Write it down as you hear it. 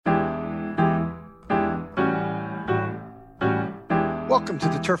Welcome to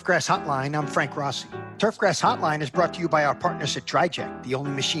the Turfgrass Hotline. I'm Frank Rossi. Turfgrass Hotline is brought to you by our partners at DryJect, the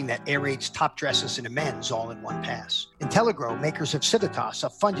only machine that aerates top dresses and amends all in one pass. Intelligrow, makers of Civitas, a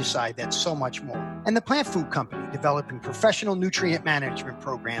fungicide that's so much more. And the Plant Food Company, developing professional nutrient management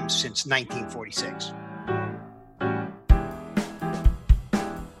programs since 1946.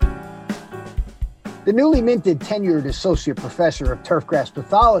 The newly minted tenured associate professor of turfgrass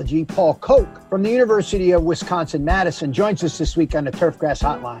pathology, Paul Koch, from the University of Wisconsin-Madison, joins us this week on the Turfgrass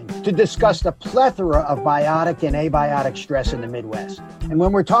Hotline to discuss the plethora of biotic and abiotic stress in the Midwest. And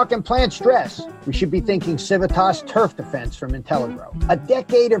when we're talking plant stress, we should be thinking Civitas Turf Defense from Intelligrow. A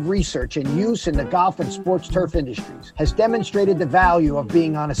decade of research and use in the golf and sports turf industries has demonstrated the value of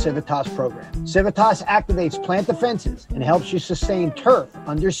being on a Civitas program. Civitas activates plant defenses and helps you sustain turf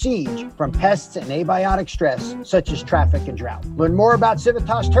under siege from pests and abiotic stress such as traffic and drought. Learn more about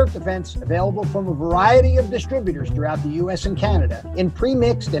Civitas Turf Defense, available from a variety of distributors throughout the U.S. and Canada in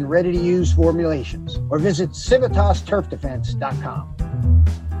pre-mixed and ready-to-use formulations, or visit civitasturfdefense.com.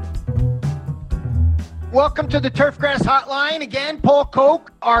 Welcome to the Turfgrass Hotline. Again, Paul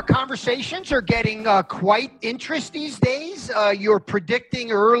Koch. Our conversations are getting quite interesting these days. You're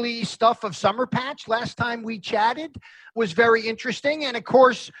predicting early stuff of Summer Patch. Last time we chatted was very interesting. And of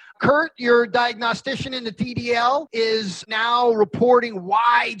course, Kurt, your diagnostician in the TDL, is now reporting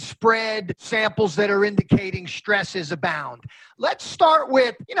widespread samples that are indicating stresses abound. Let's start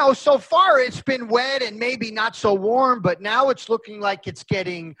with, so far it's been wet and maybe not so warm, but now it's looking like it's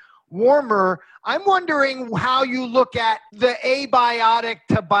getting warmer. I'm wondering how you look at the abiotic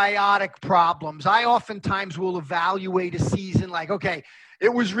to biotic problems. I oftentimes will evaluate a season like, okay,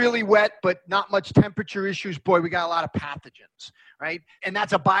 it was really wet, but not much temperature issues. Boy, we got a lot of pathogens, right? And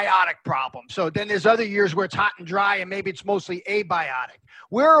that's a biotic problem. So then there's other years where it's hot and dry and maybe it's mostly abiotic.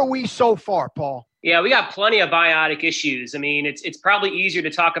 Where are we so far, Paul? Yeah, we got plenty of biotic issues. I mean, it's probably easier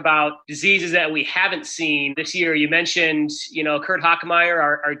to talk about diseases that we haven't seen this year. You mentioned, Kurt Hockemeyer,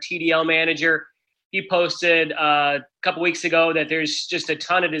 our TDL manager. He posted a couple weeks ago that there's just a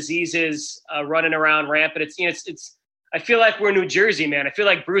ton of diseases running around rampant. It's I feel like we're in New Jersey, man. I feel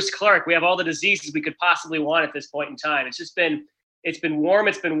like Bruce Clark. We have all the diseases we could possibly want at this point in time. It's been warm,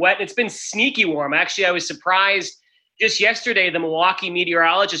 it's been wet, and it's been sneaky warm. Actually, I was surprised. Just yesterday, the Milwaukee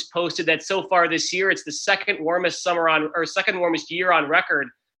meteorologist posted that so far this year, it's the second warmest year on record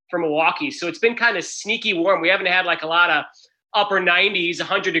for Milwaukee. So it's been kind of sneaky warm. We haven't had like a lot of upper 90s,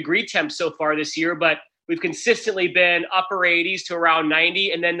 100-degree temps so far this year, but we've consistently been upper 80s to around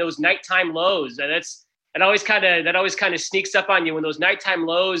 90, and then those nighttime lows. And that always kind of sneaks up on you when those nighttime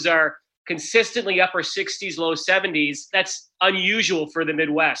lows are consistently upper 60s, low 70s. That's unusual for the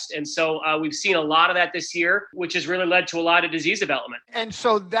Midwest. And so we've seen a lot of that this year, which has really led to a lot of disease development. And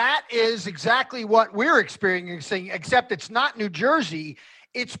so that is exactly what we're experiencing, except it's not New Jersey.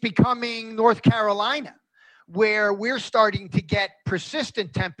 It's becoming North Carolina, where we're starting to get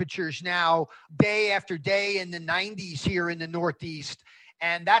persistent temperatures now day after day in the 90s here in the Northeast.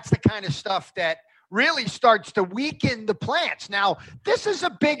 And that's the kind of stuff that really starts to weaken the plants. Now, this is a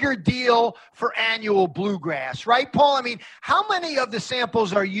bigger deal for annual bluegrass, right, Paul? I mean, how many of the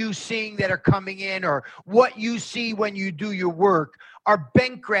samples are you seeing that are coming in, or what you see when you do your work? Are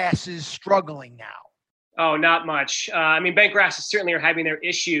bent grasses struggling now? Oh, not much. Bent grasses certainly are having their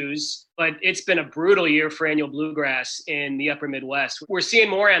issues, but it's been a brutal year for annual bluegrass in the upper Midwest. We're seeing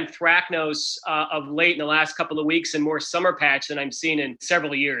more anthracnose of late in the last couple of weeks and more summer patch than I'm seeing in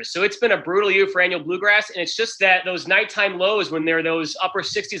several years. So it's been a brutal year for annual bluegrass, and it's just that those nighttime lows, when they're those upper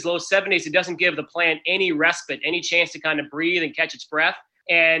 60s, low 70s, it doesn't give the plant any respite, any chance to kind of breathe and catch its breath,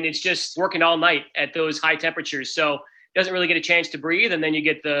 and it's just working all night at those high temperatures. So doesn't really get a chance to breathe, and then you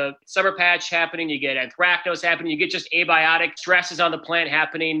get the summer patch happening, you get anthracnose happening, you get just abiotic stresses on the plant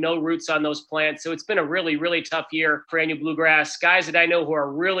happening, no roots on those plants. So it's been a really, really tough year for annual bluegrass. Guys that I know who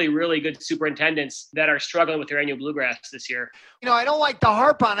are really, really good superintendents that are struggling with their annual bluegrass this year. I don't like to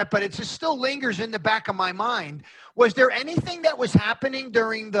harp on it, but it just still lingers in the back of my mind. Was there anything that was happening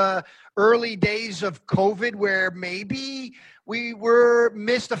during the early days of COVID where maybe we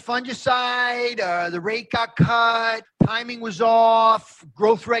missed a fungicide, the rate got cut, timing was off,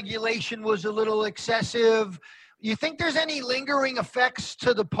 growth regulation was a little excessive? You think there's any lingering effects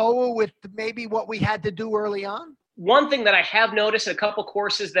to the POA with maybe what we had to do early on? One thing that I have noticed in a couple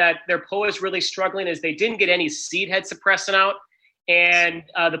courses that their POA is really struggling is they didn't get any seed head suppressant out. And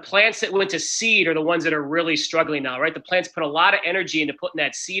the plants that went to seed are the ones that are really struggling now, right? The plants put a lot of energy into putting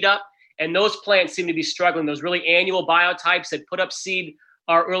that seed up, and those plants seem to be struggling. Those really annual biotypes that put up seed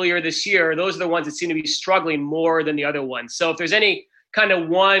earlier this year, those are the ones that seem to be struggling more than the other ones. So if there's any kind of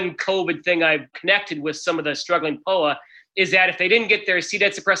one COVID thing I've connected with some of the struggling POA, is that if they didn't get their seed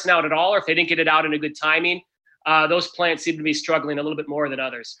head suppressant out at all, or if they didn't get it out in a good timing, those plants seem to be struggling a little bit more than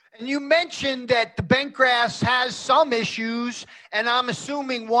others. And you mentioned that the bentgrass has some issues, and I'm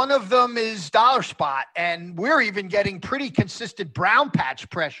assuming one of them is dollar spot. And we're even getting pretty consistent brown patch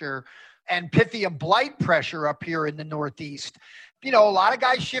pressure and Pythium blight pressure up here in the Northeast. You know, a lot of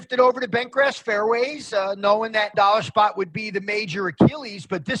guys shifted over to bentgrass fairways, knowing that dollar spot would be the major Achilles,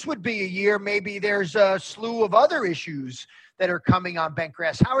 but this would be a year maybe there's a slew of other issues that are coming on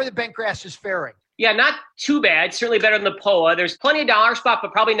bentgrass. How are the bentgrasses faring? Yeah, not too bad. Certainly better than the POA. There's plenty of dollar spot,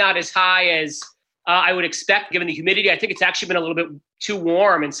 but probably not as high as I would expect given the humidity. I think it's actually been a little bit too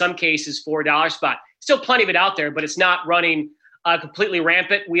warm in some cases for dollar spot. Still plenty of it out there, but it's not running completely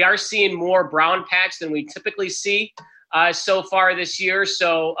rampant. We are seeing more brown patch than we typically see so far this year.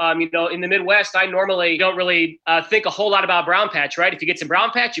 So, you know, in the Midwest, I normally don't really think a whole lot about brown patch, right? If you get some brown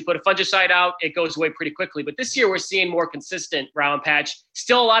patch, you put a fungicide out, it goes away pretty quickly. But this year we're seeing more consistent brown patch.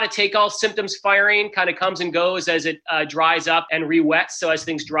 Still a lot of take-all symptoms firing, kind of comes and goes as it dries up and re-wets. So as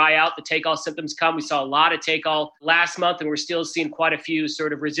things dry out, the take-all symptoms come. We saw a lot of take-all last month, and we're still seeing quite a few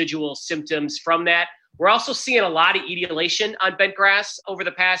sort of residual symptoms from that. We're also seeing a lot of etiolation on bentgrass over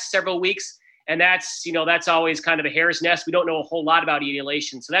the past several weeks. And that's, you know, that's always kind of a hare's nest. We don't know a whole lot about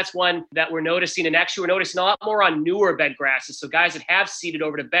etiolation. So that's one that we're noticing. And actually, we're noticing a lot more on newer bent grasses. So guys that have seeded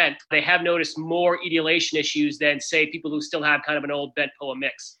over to bent, they have noticed more etiolation issues than, say, people who still have kind of an old bent POA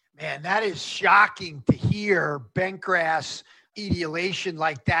mix. Man, that is shocking to hear bentgrass etiolation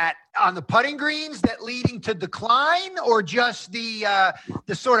like that on the putting greens that leading to decline, or just the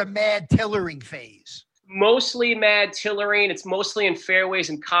sort of mad tillering phase? Mostly mad tillering. It's mostly in fairways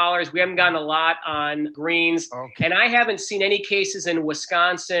and collars. We haven't gotten a lot on greens. Okay. And I haven't seen any cases in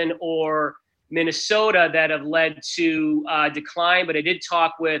Wisconsin or Minnesota that have led to decline. But I did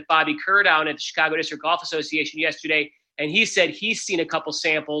talk with Bobby Kerr down at the Chicago District Golf Association yesterday, and he said he's seen a couple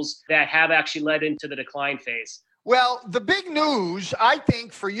samples that have actually led into the decline phase. Well, the big news, I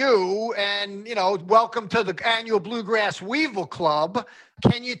think, for you, and, you know, welcome to the annual Bluegrass Weevil Club.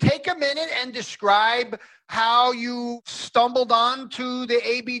 Can you take a minute and describe how you stumbled onto the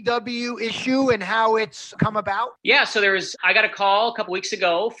ABW issue and how it's come about? Yeah, so I got a call a couple weeks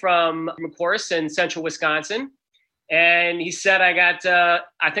ago from a course in central Wisconsin. And he said,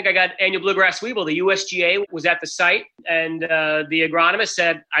 I think I got annual bluegrass weevil. The USGA was at the site, and the agronomist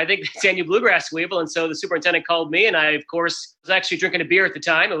said, I think it's annual bluegrass weevil. And so the superintendent called me, and I, of course, was actually drinking a beer at the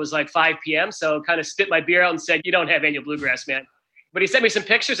time. It was like 5 p.m. So kind of spit my beer out and said, you don't have annual bluegrass, man. But he sent me some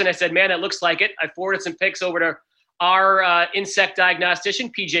pictures, and I said, man, that looks like it. I forwarded some pics over to our insect diagnostician,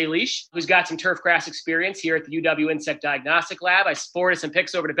 PJ Leash, who's got some turfgrass experience here at the UW Insect Diagnostic Lab. I forwarded some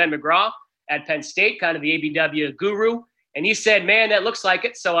pics over to Ben McGraw at Penn State, kind of the ABW guru. And he said, man, that looks like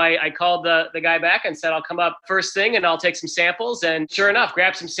it. So I called the guy back and said, I'll come up first thing and I'll take some samples. And sure enough,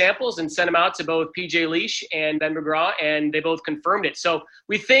 grabbed some samples and sent them out to both PJ Leash and Ben McGraw, and they both confirmed it. So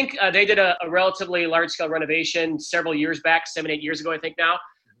we think they did a relatively large-scale renovation several years back, 7-8 years ago, I think now.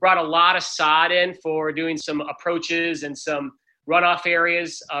 Brought a lot of sod in for doing some approaches and some runoff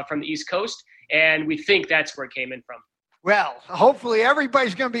areas from the East Coast. And we think that's where it came in from. Well, hopefully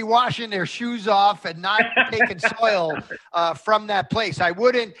everybody's going to be washing their shoes off and not taking soil from that place.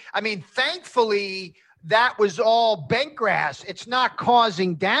 Thankfully, that was all bentgrass. It's not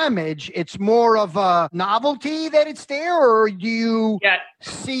causing damage. It's more of a novelty that it's there, or do you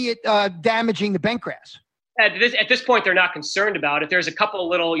see it damaging the bentgrass? At this point, they're not concerned about it. There's a couple of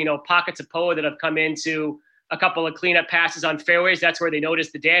little, pockets of POA that have come into a couple of cleanup passes on fairways. That's where they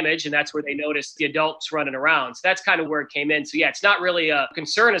noticed the damage, and that's where they noticed the adults running around. So that's kind of where it came in. So yeah, it's not really a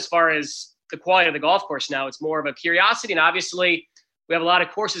concern as far as the quality of the golf course now. It's more of a curiosity. And obviously, we have a lot of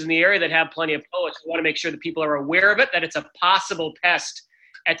courses in the area that have plenty of POA. So we want to make sure that people are aware of it, that it's a possible pest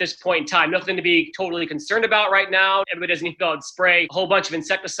at this point in time. Nothing to be totally concerned about right now. Everybody doesn't need to go and spray a whole bunch of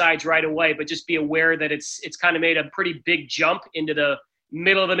insecticides right away, but just be aware that it's kind of made a pretty big jump into the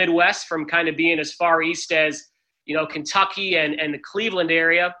middle of the Midwest from kind of being as far east as, Kentucky and the Cleveland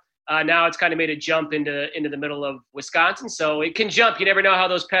area. Now it's kind of made a jump into the middle of Wisconsin. So it can jump. You never know how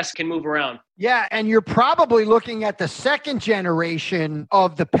those pests can move around. Yeah, and you're probably looking at the second generation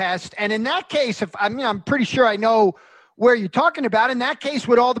of the pest. And in that case, I'm pretty sure I know where you're talking about. In that case,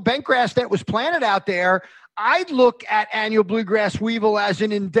 with all the bentgrass that was planted out there, I'd look at annual bluegrass weevil as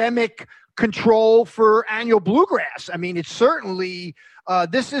an endemic control for annual bluegrass. I mean, it's certainly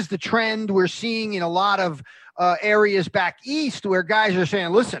This is the trend we're seeing in a lot of areas back east where guys are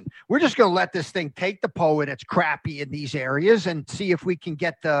saying, listen, we're just going to let this thing take the poet. It's crappy in these areas and see if we can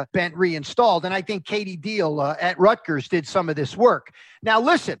get the vent reinstalled. And I think Katie Deal at Rutgers did some of this work. Now,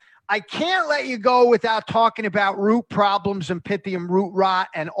 listen, I can't let you go without talking about root problems and Pythium root rot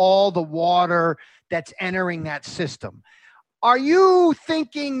and all the water that's entering that system. Are you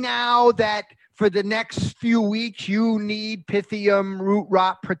thinking now that for the next few weeks, you need Pythium root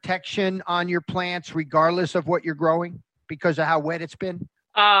rot protection on your plants, regardless of what you're growing because of how wet it's been?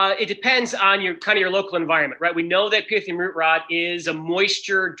 It depends on your kind of your local environment, right? We know that Pythium root rot is a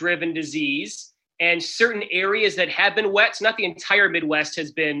moisture-driven disease, and certain areas that have been wet, so not the entire Midwest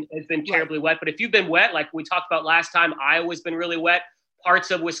has been terribly wet, but if you've been wet, like we talked about last time, Iowa's been really wet,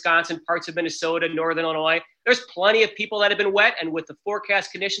 parts of Wisconsin, parts of Minnesota, Northern Illinois, there's plenty of people that have been wet, and with the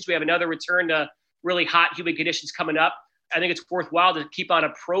forecast conditions, we have another return to really hot, humid conditions coming up. I think it's worthwhile to keep on a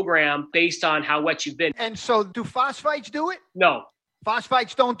program based on how wet you've been. And so do phosphites do it? No.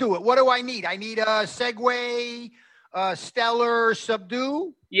 Phosphites don't do it. What do I need? I need a Segway, Stellar,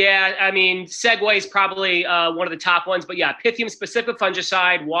 Subdue? Yeah, I mean, Segway is probably one of the top ones. But yeah, Pythium-specific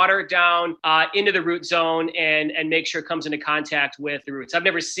fungicide, water it down into the root zone and make sure it comes into contact with the roots. I've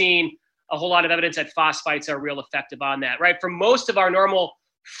never seen a whole lot of evidence that phosphites are real effective on that, right? For most of our normal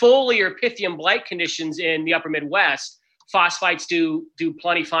foliar Pythium blight conditions in the upper Midwest, phosphites do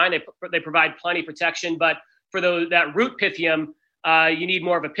plenty fine. They provide plenty protection. But for that root Pythium, you need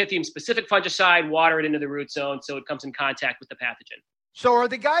more of a Pythium-specific fungicide, water it into the root zone so it comes in contact with the pathogen. So are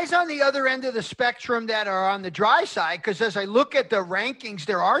the guys on the other end of the spectrum that are on the dry side? Because as I look at the rankings,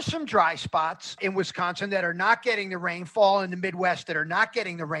 there are some dry spots in Wisconsin that are not getting the rainfall, in the Midwest that are not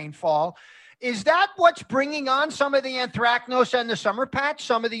getting the rainfall. Is that what's bringing on some of the anthracnose and the summer patch?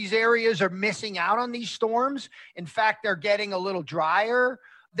 Some of these areas are missing out on these storms. In fact, they're getting a little drier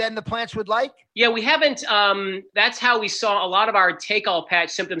than the plants would like? Yeah, we haven't. That's how we saw a lot of our take-all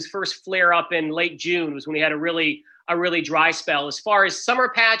patch symptoms first flare up in late June, was when we had a really dry spell. As far as summer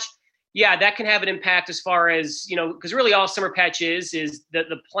patch, yeah, that can have an impact as far as, because really all summer patch is that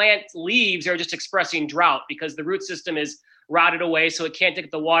the plant leaves are just expressing drought because the root system is rotted away, so it can't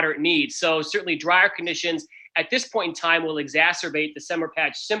get the water it needs. So certainly drier conditions at this point in time will exacerbate the summer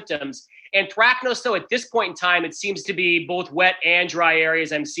patch symptoms. Anthracnose, though, at this point in time, it seems to be both wet and dry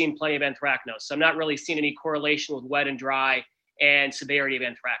areas. I'm seeing plenty of anthracnose. So I'm not really seeing any correlation with wet and dry and severity of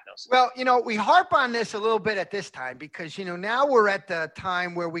anthracnose. Well, we harp on this a little bit at this time because, now we're at the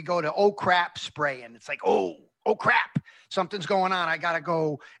time where we go to, oh, crap, spraying. It's like, oh, crap, something's going on. I got to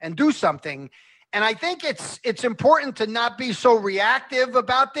go and do something. And I think it's important to not be so reactive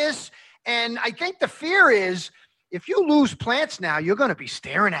about this. And I think the fear is if you lose plants now, you're going to be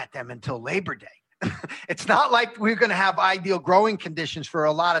staring at them until Labor Day. It's not like we're going to have ideal growing conditions for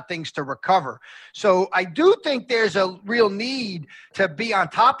a lot of things to recover. So I do think there's a real need to be on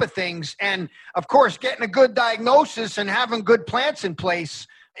top of things. And of course, getting a good diagnosis and having good plants in place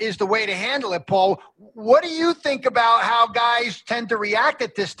is the way to handle it, Paul. What do you think about how guys tend to react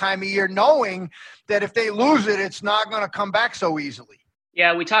at this time of year, knowing that if they lose it, it's not going to come back so easily?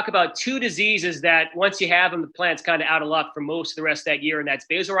 Yeah, we talk about two diseases that once you have them, the plant's kind of out of luck for most of the rest of that year, and that's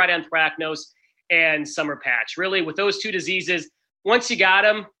basal rot anthracnose and summer patch. Really, with those two diseases, once you got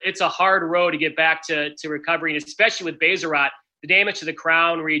them, it's a hard road to get back to recovery, and especially with basal rot, the damage to the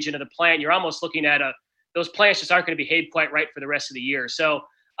crown region of the plant, you're almost looking at those plants just aren't going to behave quite right for the rest of the year. So,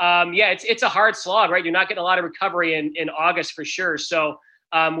 it's a hard slog, right? You're not getting a lot of recovery in August for sure. So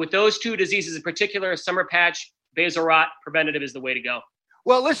with those two diseases in particular, summer patch, basal rot, preventative is the way to go.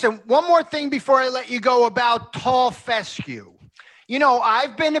 Well, listen, one more thing before I let you go about tall fescue.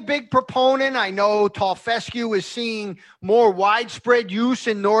 I've been a big proponent. I know tall fescue is seeing more widespread use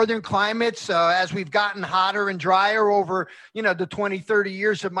in northern climates as we've gotten hotter and drier over, the 20, 30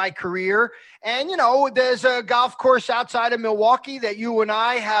 years of my career. And, there's a golf course outside of Milwaukee that you and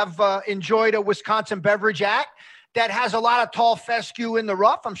I have enjoyed a Wisconsin beverage at that has a lot of tall fescue in the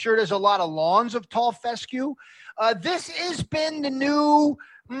rough. I'm sure there's a lot of lawns of tall fescue. This has been the new...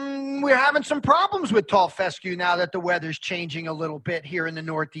 we're having some problems with tall fescue now that the weather's changing a little bit here in the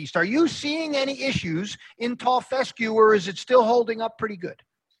Northeast. Are you seeing any issues in tall fescue, or is it still holding up pretty good?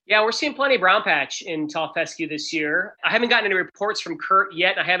 Yeah, we're seeing plenty of brown patch in tall fescue this year. I haven't gotten any reports from Kurt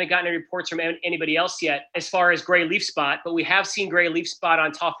yet. I haven't gotten any reports from anybody else yet as far as gray leaf spot, but we have seen gray leaf spot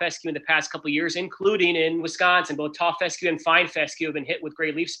on tall fescue in the past couple of years, including in Wisconsin. Both tall fescue and fine fescue have been hit with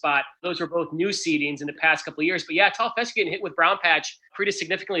gray leaf spot. Those were both new seedings in the past couple of years. But yeah, tall fescue getting hit with brown patch pretty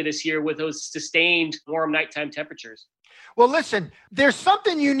significantly this year with those sustained warm nighttime temperatures. Well, listen, there's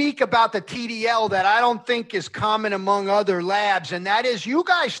something unique about the TDL that I don't think is common among other labs, and that is you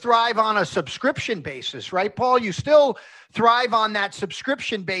guys thrive on a subscription basis, right, Paul? You still thrive on that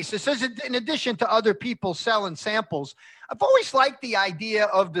subscription basis, in addition to other people selling samples. I've always liked the idea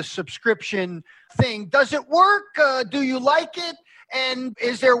of the subscription thing. Does it work? Do you like it? And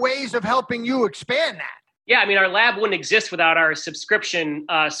is there ways of helping you expand that? Yeah, I mean, our lab wouldn't exist without our subscription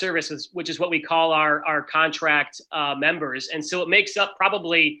services, which is what we call our contract members. And so it makes up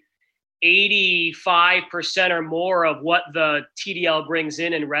probably 85% or more of what the TDL brings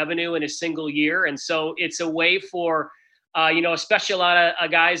in revenue in a single year. And so it's a way for, especially a lot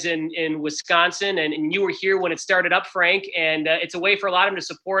of guys in Wisconsin, and you were here when it started up, Frank, and it's a way for a lot of them to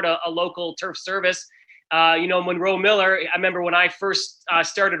support a local turf service. When Ro Miller, I remember when I first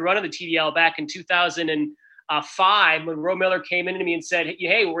started running the TDL back in 2005, when Ro Miller came in to me and said,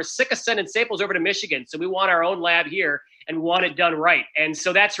 hey, we're sick of sending samples over to Michigan, so we want our own lab here and want it done right. And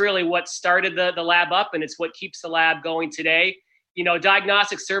so that's really what started the lab up, and it's what keeps the lab going today.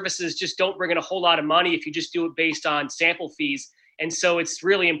 Diagnostic services just don't bring in a whole lot of money if you just do it based on sample fees. And so it's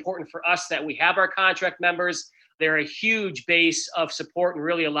really important for us that we have our contract members. They're a huge base of support and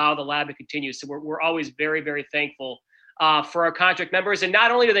really allow the lab to continue. So we're always very, very thankful for our contract members. And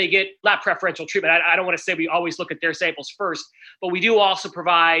not only do they get not preferential treatment, I don't want to say we always look at their samples first, but we do also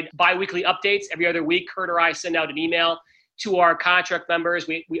provide biweekly updates. Every other week, Kurt or I send out an email to our contract members.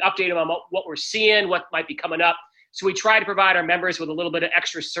 We update them on what we're seeing, what might be coming up. So we try to provide our members with a little bit of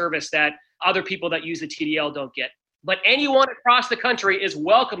extra service that other people that use the TDL don't get. But anyone across the country is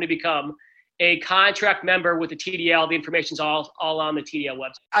welcome to become a contract member with the TDL. The information's all on the TDL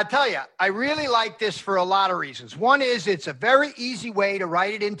website. I tell you, I really like this for a lot of reasons. One is it's a very easy way to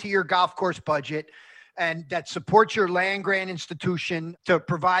write it into your golf course budget, and that supports your land grant institution to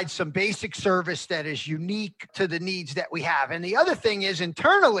provide some basic service that is unique to the needs that we have. And the other thing is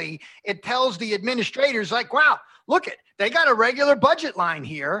internally, it tells the administrators like, wow, look it, they got a regular budget line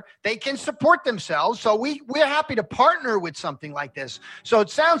here. They can support themselves. So we're happy to partner with something like this. So it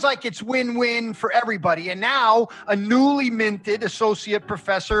sounds like it's win-win for everybody. And now a newly minted associate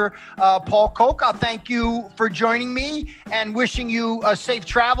professor, Paul Koch, I'll thank you for joining me and wishing you safe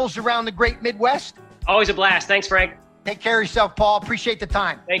travels around the great Midwest. Always a blast. Thanks, Frank. Take care of yourself, Paul. Appreciate the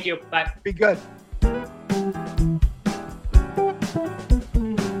time. Thank you. Bye. Be good.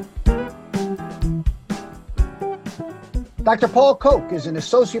 Dr. Paul Koch is an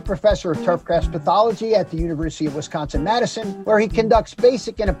associate professor of turfgrass pathology at the University of Wisconsin-Madison, where he conducts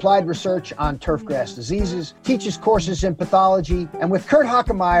basic and applied research on turfgrass diseases, teaches courses in pathology, and with Kurt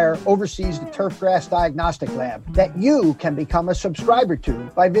Hockemeyer oversees the Turfgrass Diagnostic Lab that you can become a subscriber to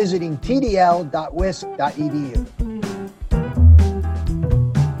by visiting tdl.wisc.edu.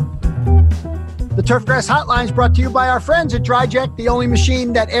 The Turfgrass Hotline is brought to you by our friends at DryJect, the only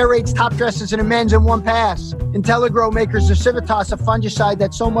machine that aerates top dresses and amends in one pass. IntelliGrow, makers of Civitas, a fungicide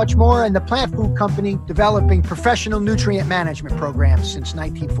that's so much more, and the Plant Food Company, developing professional nutrient management programs since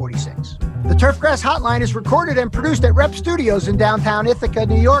 1946. The Turfgrass Hotline is recorded and produced at Rep Studios in downtown Ithaca,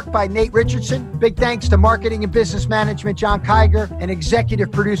 New York by Nate Richardson. Big thanks to Marketing and Business Management John Kiger and Executive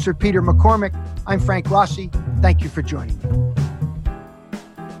Producer Peter McCormick. I'm Frank Rossi. Thank you for joining me.